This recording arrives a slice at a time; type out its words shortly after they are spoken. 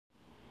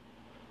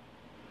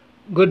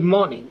Good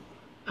morning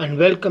and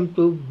welcome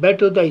to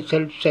Better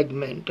Thyself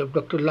segment of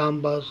Dr.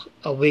 Lamba's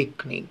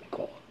Awakening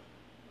Call.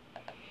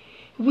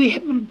 We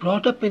have been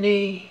brought up in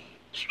a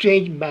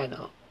strange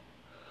manner.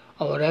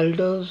 Our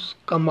elders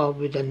come up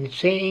with the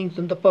sayings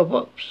and the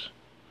proverbs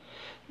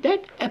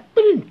that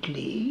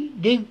apparently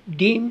they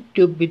deem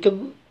to be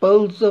the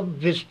pearls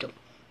of wisdom.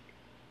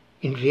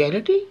 In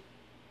reality,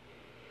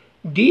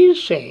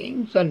 these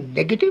sayings are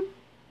negative,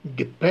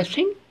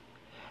 depressing,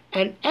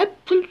 and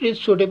absolutely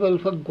suitable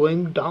for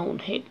going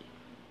downhill.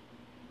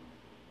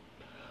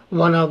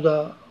 One of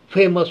the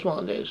famous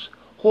ones is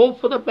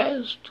hope for the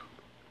best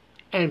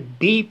and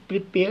be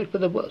prepared for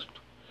the worst.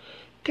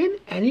 Can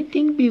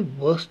anything be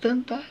worse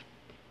than that?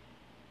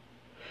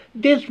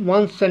 This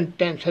one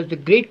sentence has the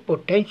great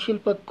potential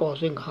for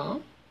causing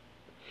harm,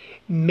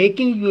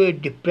 making you a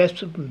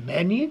depressive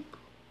maniac,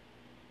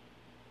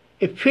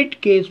 a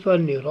fit case for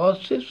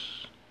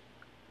neurosis,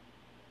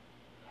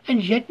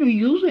 and yet we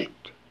use it.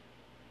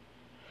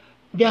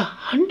 There are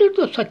hundreds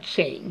of such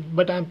sayings,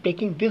 but I am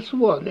taking this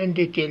one in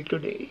detail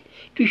today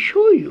to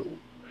show you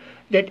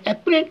that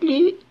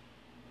apparently,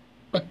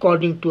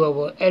 according to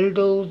our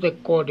elders,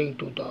 according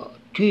to the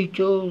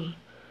teachers,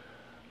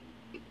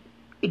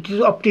 it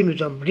is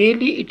optimism.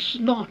 Really, it's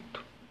not.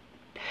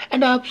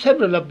 And I have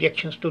several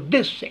objections to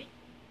this saying.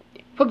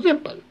 For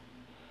example,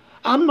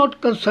 I'm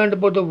not concerned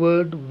about the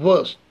word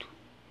worst.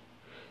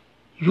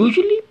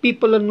 Usually,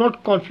 people are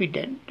not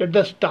confident at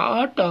the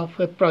start of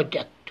a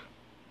project.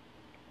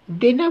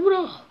 They never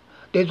are.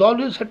 There's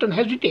always certain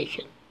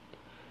hesitation.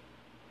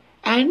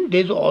 And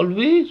there's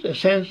always a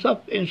sense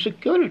of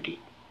insecurity.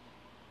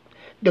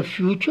 The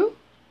future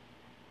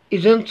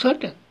is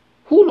uncertain.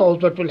 Who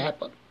knows what will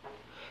happen?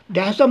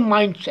 There's a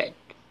mindset.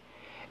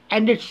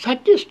 And at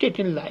such a state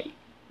in life,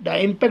 the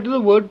impact of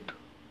the word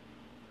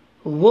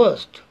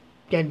worst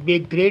can be a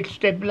great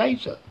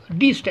stabilizer,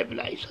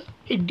 destabilizer.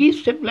 It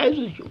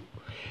destabilizes you,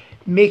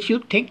 makes you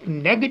think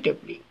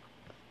negatively.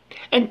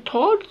 And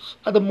thoughts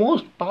are the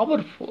most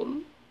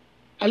powerful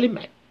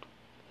element.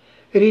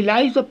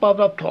 Realize the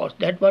power of thoughts.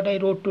 That's what I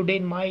wrote today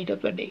in my Hit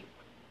of the Day.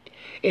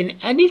 In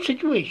any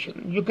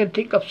situation, you can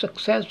think of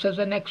success as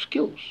an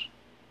excuse,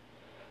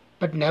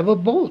 but never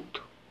both.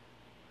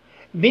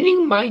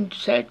 Winning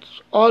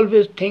mindsets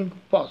always think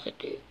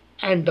positive.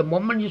 And the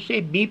moment you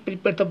say be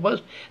prepared for the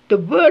worst, the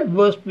word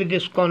worst with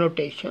this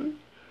connotation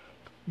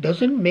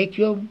doesn't make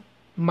your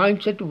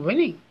mindset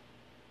winning.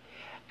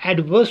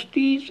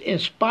 Adversities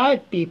inspire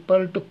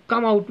people to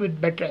come out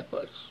with better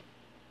efforts.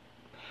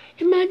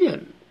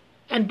 Imagine,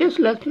 and this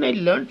lesson I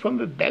learned from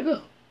a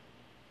beggar.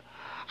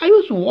 I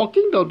was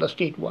walking down the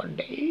street one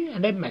day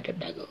and I met a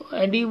beggar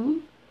and he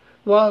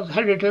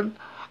had written,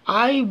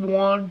 I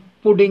want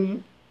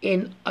pudding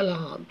in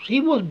alarms. He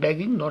was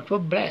begging not for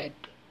bread,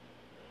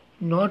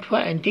 not for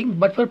anything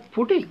but for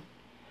pudding.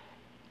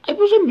 I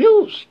was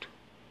amused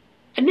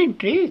and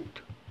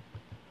intrigued.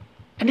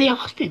 And I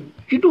asked him,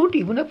 you don't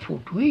even have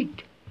food to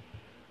eat.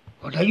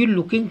 What are you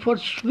looking for?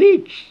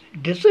 Sweets,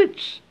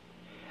 desserts?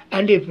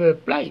 And he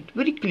replied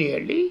very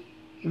clearly,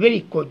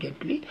 very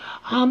cogently,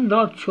 I'm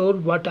not sure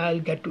what I'll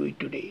get to eat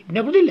today.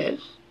 Nevertheless,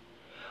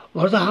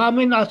 what's the harm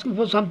in asking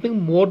for something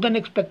more than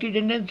expected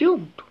and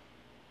assumed?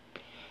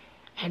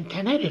 And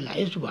then I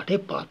realized what a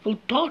powerful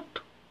thought.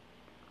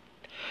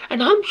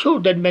 And I'm sure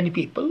that many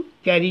people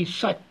carry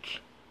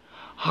such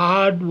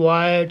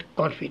hardwired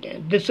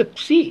confidence. They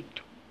succeed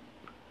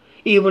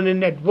even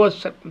in adverse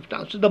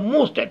circumstances, the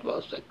most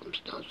adverse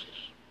circumstances.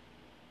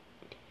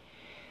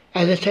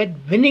 As I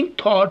said, winning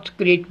thoughts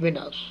create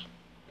winners.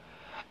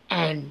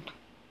 And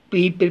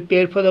be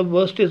prepared for the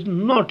worst is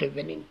not a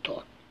winning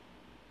thought.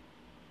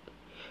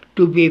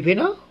 To be a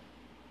winner,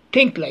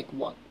 think like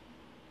one.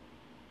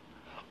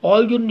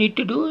 All you need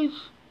to do is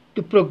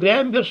to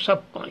program your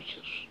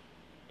subconscious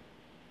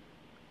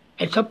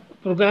and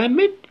program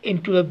it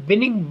into a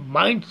winning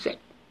mindset.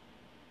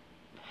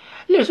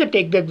 Let's say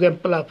take the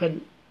example of a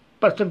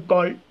person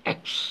called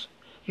X.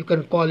 You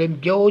can call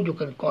him Joe, you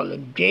can call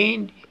him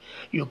Jane,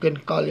 you can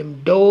call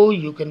him Doe,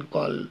 you can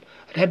call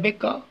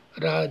Rebecca,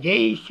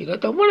 Rajesh,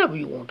 whatever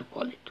you want to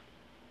call it.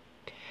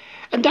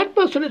 And that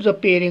person is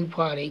appearing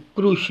for a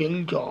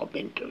crucial job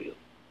interview.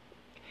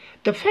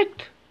 The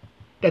fact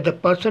that the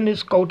person is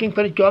scouting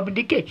for a job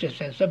indicates a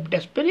sense of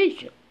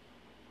desperation.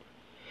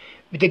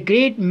 With a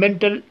great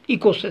mental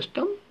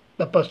ecosystem,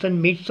 the person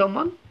meets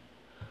someone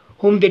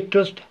whom they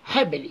trust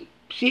heavily,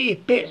 say a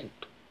parent.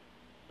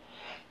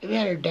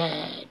 Well,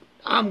 Dad,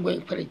 I'm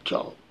going for a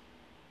job.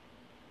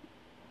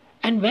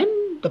 And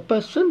when the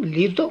person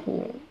leaves the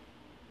home,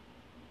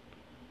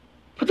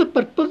 for the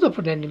purpose of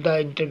attending the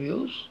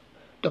interviews,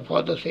 the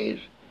father says,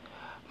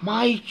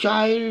 my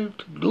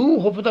child, do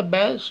hope for the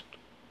best,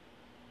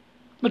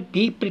 but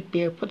be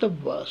prepared for the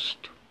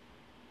worst.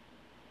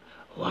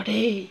 What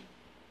a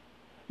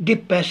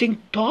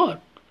depressing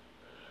thought.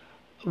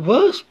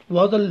 Worst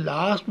was the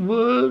last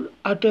word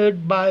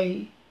uttered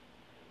by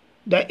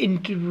the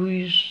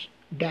interviewee's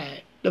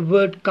dad. The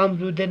word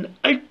comes with an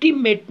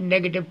ultimate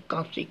negative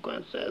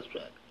consequence as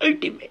well.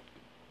 Ultimate.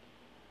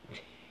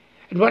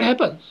 And what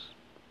happens?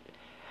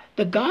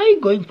 The guy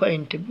going for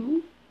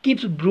interview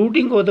keeps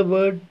brooding over the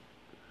word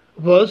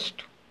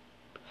worst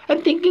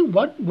and thinking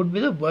what would be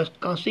the worst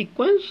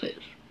consequences.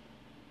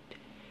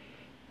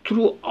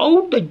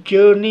 Throughout the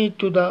journey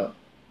to the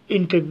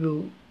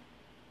interview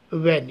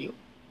venue,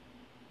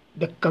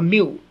 the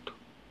commute,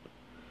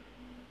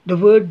 the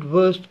word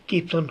worst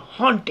keeps on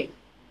haunting.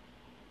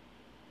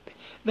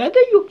 Whether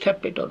you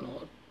accept it or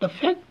not, the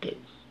fact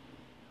is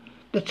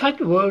that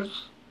such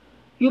words,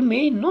 you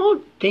may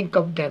not think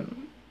of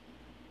them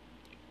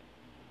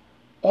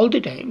all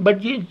the time,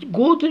 but it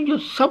goes in your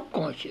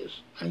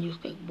subconscious and you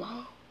think,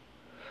 wow,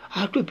 I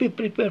have to be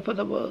prepared for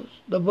the worst.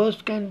 The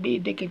worst can be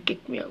they can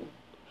kick me out.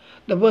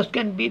 The worst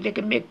can be they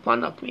can make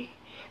fun of me.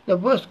 The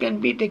worst can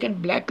be they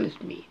can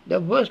blacklist me. The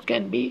worst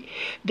can be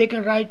they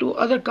can write to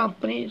other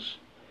companies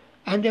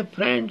and their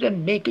friends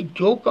and make a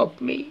joke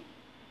of me.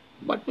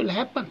 What will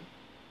happen?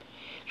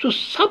 So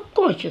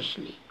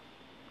subconsciously,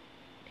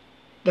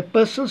 the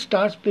person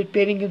starts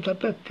preparing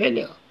himself for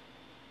failure.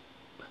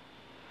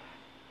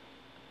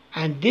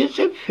 And this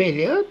is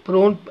failure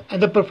prone,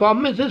 and the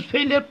performance is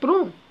failure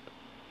prone.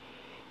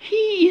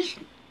 He is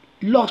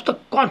lost the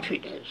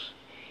confidence.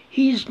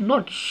 He is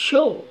not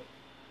sure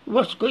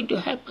what's going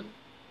to happen.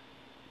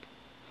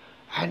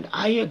 And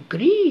I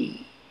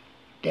agree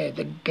that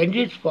the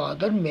candidate's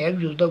father may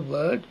have used the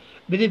word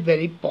with a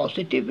very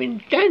positive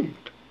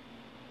intent.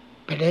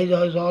 But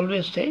as I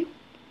always say,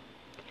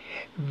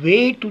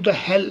 way to the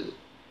hell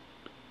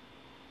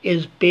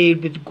is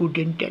paved with good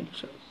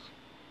intentions.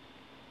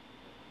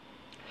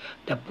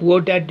 The poor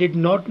dad did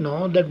not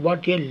know that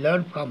what he had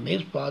learned from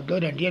his father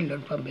and he had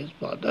learned from his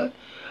father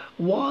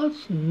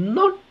was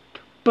not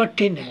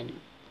pertinent.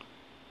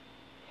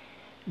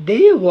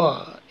 They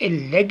were a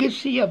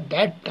legacy of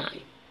that time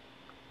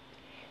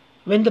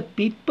when the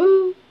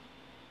people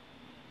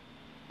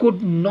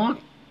could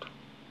not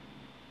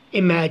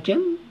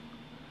imagine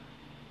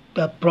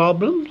the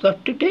problems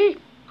of today.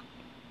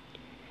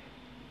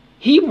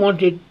 He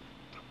wanted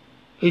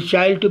his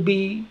child to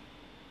be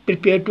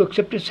prepared to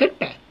accept a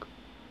setback.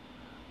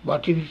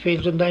 What if he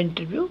fails in the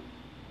interview?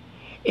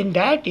 In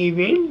that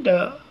event,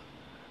 the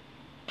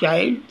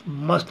child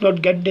must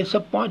not get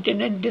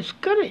disappointed and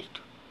discouraged.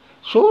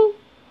 So,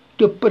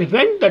 to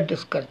prevent the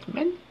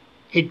discouragement,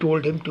 he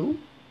told him to,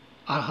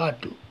 or her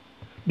to,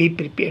 be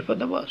prepared for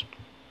the worst.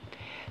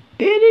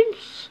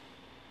 Parents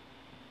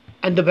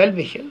and the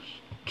well-wishers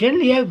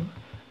generally have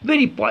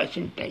very pious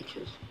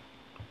intentions,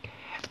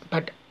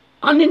 but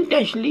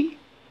unintentionally,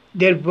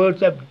 their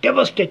words have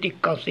devastating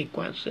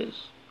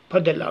consequences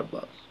for their loved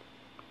ones.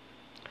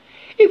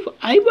 If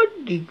I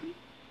were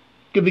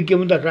to be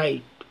given the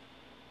right,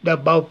 the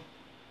above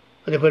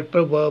referred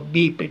proverb,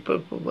 be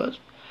prepared for worst,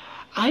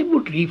 I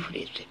would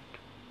rephrase it.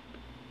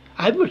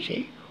 I would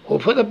say,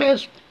 hope for the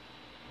best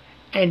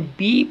and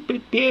be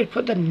prepared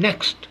for the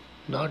next,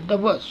 not the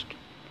worst.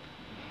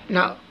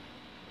 Now,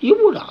 you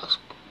would ask,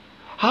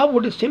 how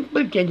would a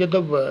simple change of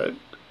the word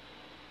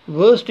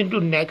worst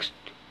into next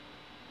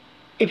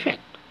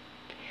affect?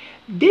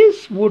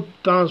 This would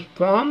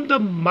transform the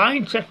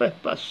mindset of a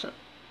person.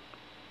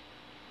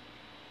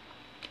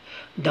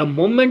 The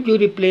moment you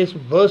replace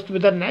worst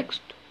with the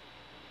next,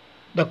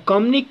 the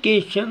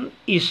communication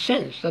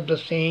essence of the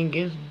saying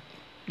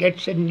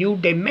gets a new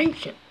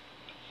dimension.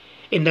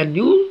 In the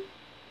new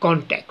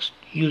context,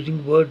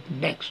 using word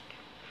next,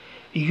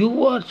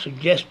 you are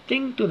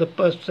suggesting to the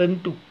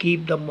person to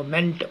keep the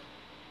momentum.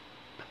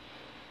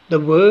 The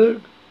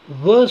word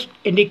worst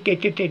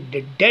indicated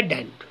a dead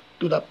end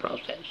to the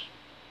process.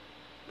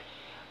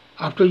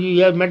 After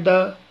you have met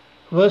the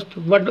worst,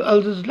 what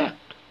else is left?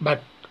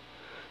 But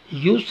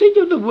usage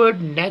of the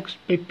word next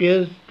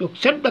prepares to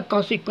accept the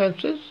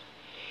consequences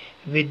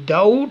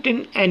without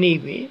in any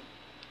way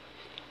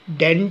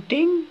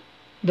denting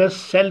the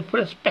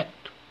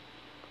self-respect.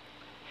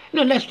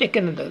 Now let's take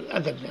another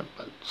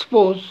example.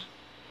 Suppose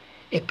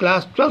a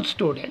class 12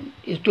 student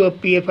is to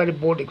appear for a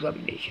board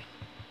examination.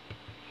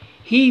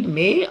 He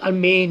may or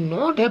may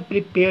not have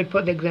prepared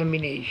for the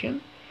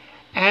examination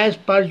as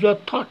per your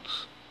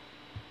thoughts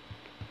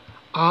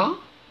or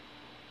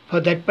for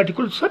that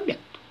particular subject.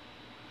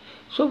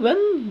 So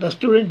when the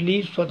student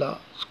leaves for the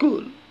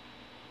school,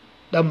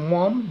 the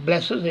mom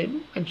blesses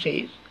him and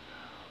says,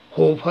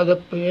 hope for the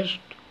best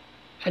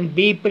and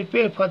be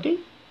prepared for the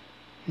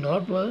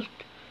not worst,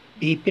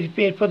 be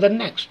prepared for the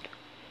next.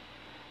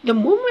 The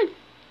moment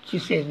she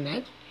says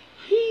next,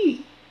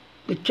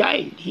 the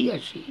child, he or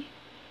she,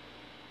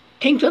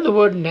 thinks of the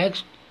word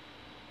next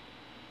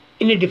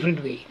in a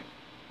different way.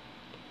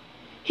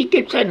 He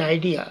gets an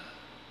idea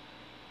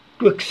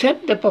to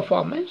accept the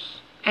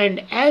performance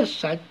and as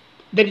such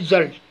the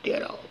result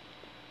thereof.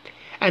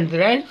 And the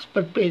rest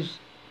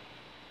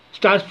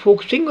starts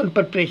focusing on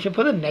preparation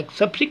for the next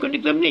subsequent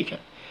examination.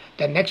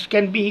 The next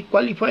can be he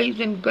qualifies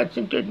and gets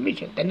into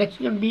admission. The next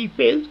can be he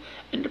fails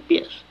and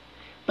appears.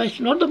 But it's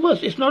not the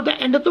worst. It's not the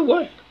end of the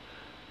world.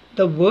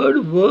 The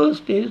word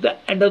worst is the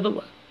end of the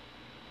world.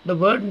 The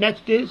word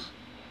next is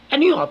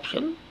any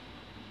option,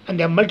 and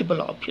there are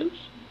multiple options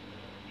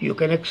you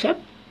can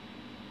accept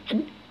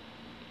and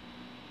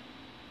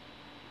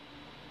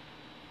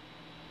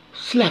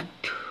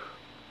select.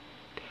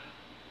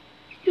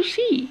 You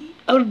see,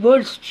 our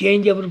words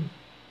change our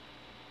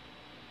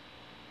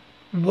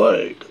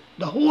world.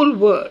 The whole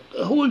world,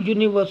 the whole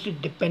universe is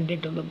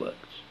dependent on the words.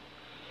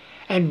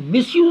 And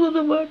misuse of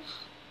the words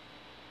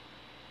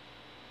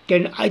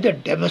can either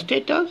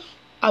devastate us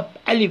or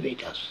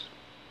elevate us.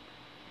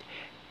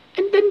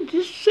 And then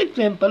this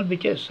example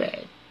which I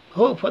said,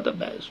 hope for the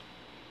best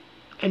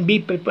and be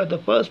prepared the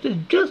first, is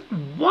just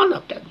one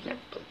of the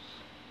examples.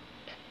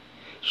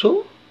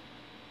 So,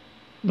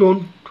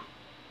 don't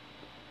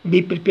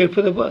be prepared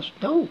for the worst.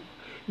 No,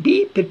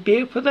 be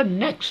prepared for the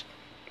next.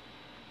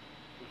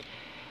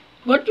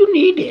 What you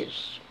need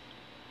is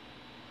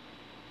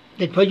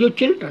that for your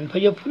children, for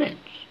your friends,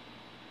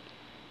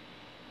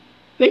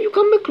 when you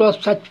come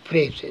across such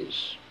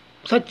phrases,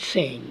 such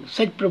sayings,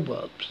 such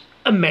proverbs,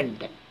 amend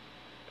them.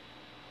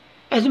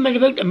 As a matter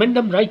of fact, amend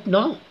them right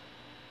now.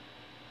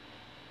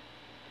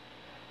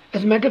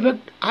 As a matter of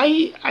fact,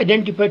 I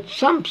identified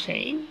some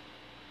saying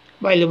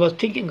while I was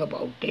thinking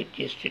about it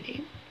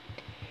yesterday.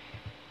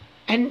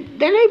 And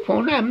then I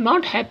found I am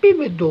not happy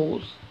with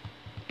those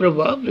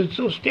proverbs, with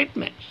those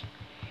statements.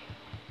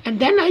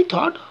 And then I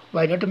thought,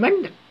 why not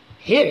amend them?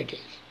 Here it is.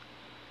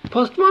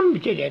 First one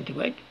which I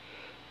identified,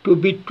 to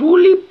be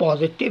truly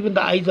positive in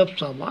the eyes of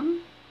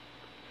someone,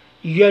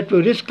 you have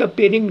to risk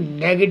appearing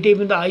negative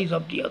in the eyes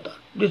of the other.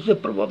 This is a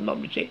proverb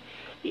normally say.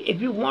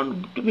 If you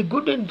want to be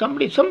good in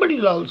somebody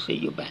will always say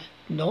you bad.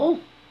 No,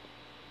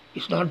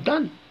 it's not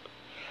done.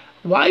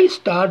 Why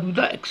start with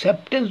the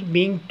acceptance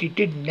being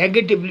treated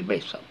negatively by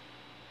some?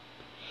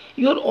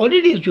 You are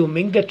already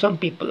assuming that some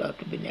people are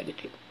to be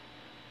negative.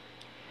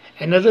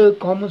 Another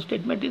common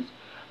statement is,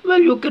 well,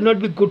 you cannot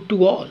be good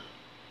to all.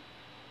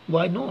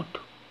 Why not?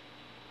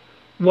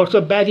 What's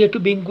the barrier to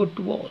being good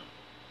to all?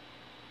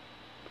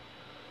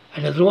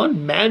 Another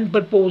one, man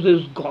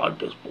proposes, God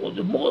disposes,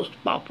 the most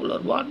popular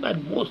one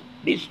and most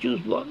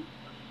misused one.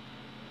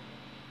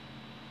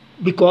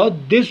 Because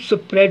this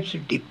spreads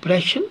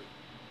depression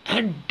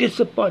and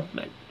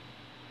disappointment.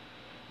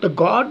 The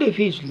God, if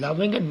He is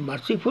loving and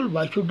merciful,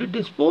 why should He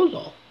dispose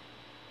of?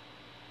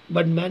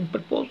 But man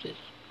proposes.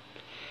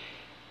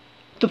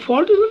 The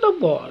fault is not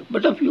of God,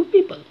 but of you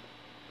people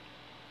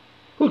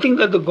who think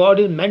that the God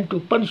is meant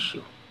to punish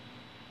you,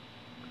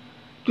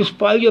 to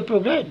spoil your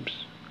programs,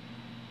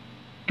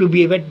 to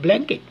be a wet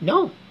blanket.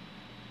 No.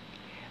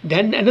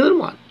 Then another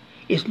one.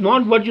 It's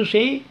not what you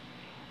say,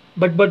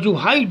 but what you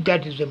hide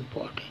that is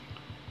important.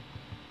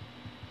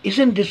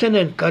 Isn't this an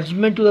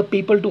encouragement to the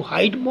people to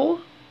hide more?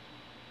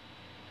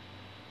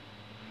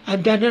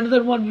 And then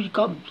another one which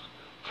comes.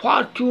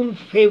 Fortune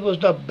favors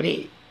the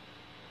brave.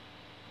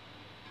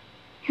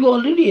 You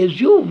already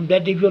assume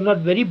that if you are not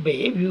very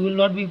brave, you will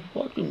not be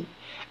fortunate.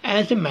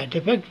 As a matter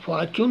of fact,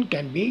 fortune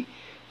can be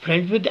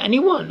friends with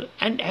anyone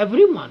and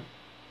everyone.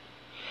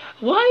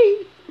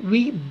 Why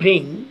we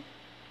bring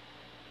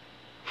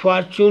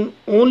fortune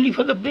only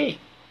for the brave?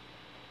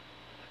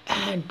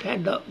 And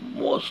then the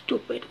most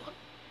stupid one.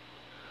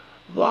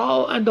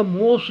 Wow, and the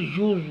most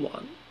used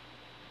one.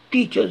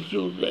 Teachers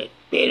use it,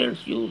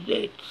 parents use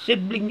it,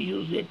 siblings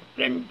use it,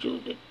 friends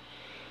use it.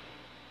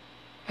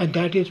 And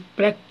that is,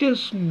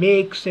 practice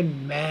makes a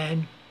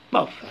man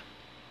perfect.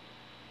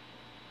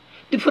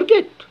 They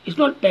forget, it's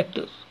not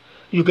practice.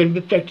 You can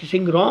be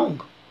practicing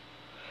wrong.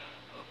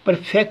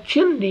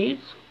 Perfection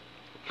needs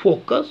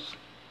focus.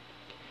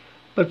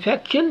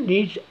 Perfection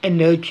needs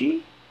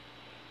energy.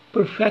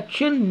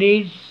 Perfection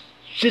needs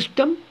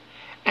system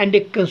and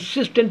a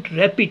consistent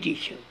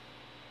repetition.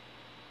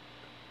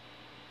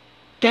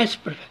 That's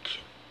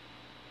perfection.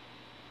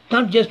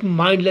 Not just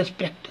mindless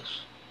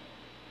practice.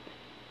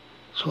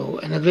 So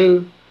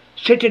another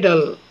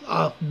citadel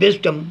of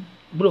wisdom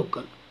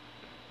broken.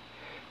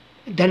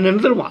 Then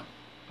another one.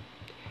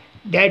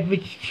 That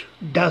which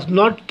does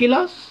not kill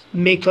us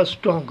makes us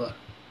stronger.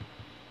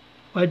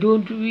 Why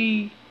don't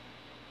we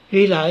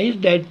realize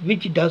that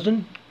which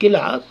doesn't kill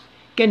us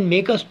can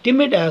make us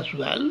timid as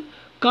well,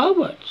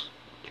 cowards?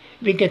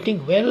 We can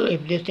think, well,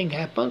 if this thing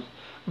happens,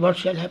 what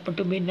shall happen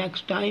to me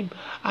next time?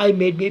 I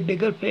may be a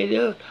bigger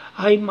failure.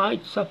 I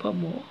might suffer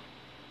more.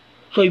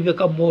 So you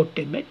become more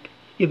timid.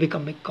 You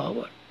become a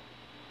coward.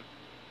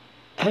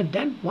 And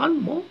then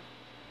one more,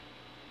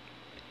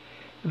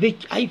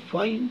 which I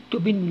find to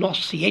be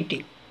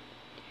nauseating.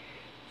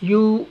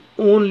 You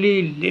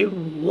only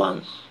live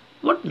once.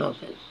 What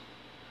nonsense.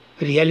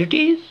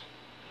 Reality is,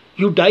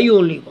 you die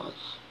only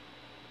once.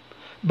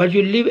 But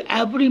you live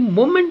every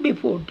moment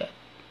before death.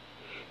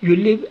 You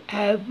live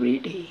every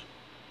day.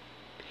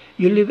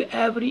 You live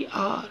every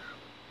hour.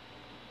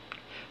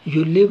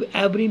 You live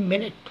every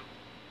minute.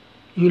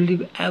 You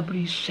live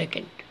every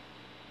second.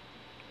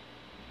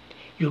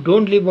 You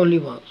don't live only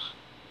once.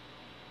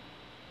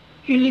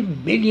 You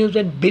live millions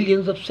and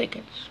billions of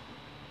seconds.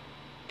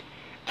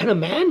 And a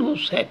man who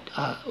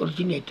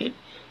originated,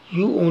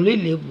 you only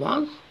live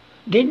once,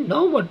 didn't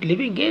know what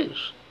living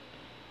is.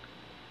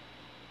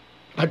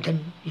 But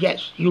then,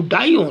 yes, you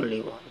die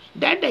only once.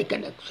 That I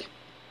can accept.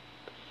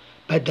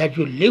 But that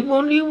you live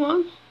only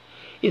once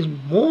is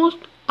most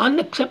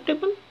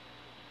unacceptable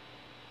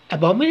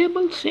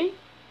Abominable saying,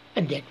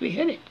 and yet we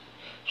hear it.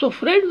 So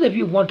friends, if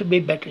you want to be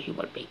a better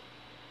human being,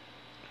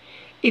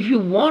 if you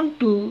want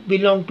to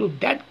belong to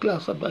that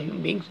class of the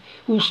human beings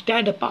who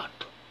stand apart,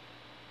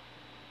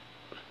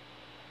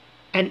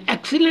 an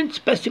excellent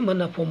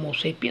specimen of Homo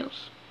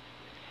sapiens,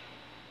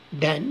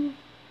 then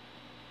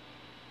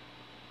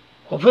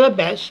hope for the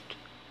best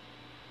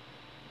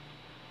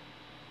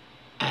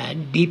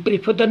and be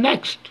prepared for the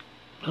next,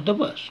 not the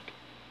worst.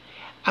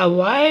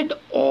 Avoid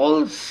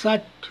all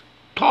such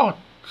thoughts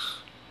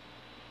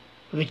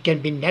which can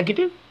be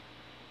negative,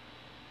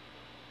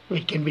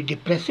 which can be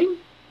depressing,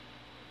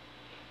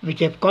 which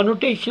have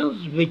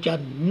connotations which are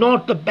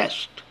not the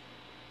best.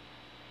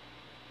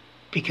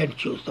 We can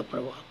choose the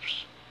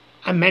proverbs,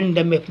 amend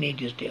them if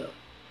need is there,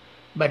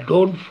 but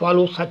don't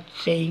follow such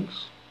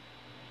sayings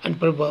and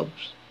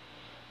proverbs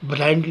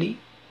blindly,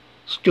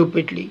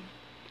 stupidly,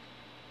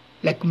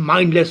 like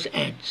mindless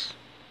ants.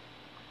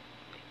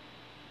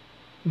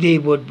 They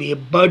would be a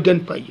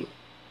burden for you.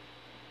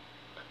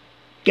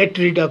 Get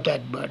rid of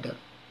that burden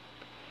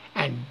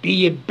and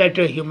be a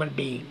better human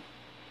being,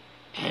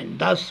 and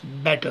thus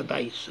better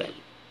thyself.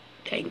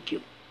 Thank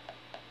you.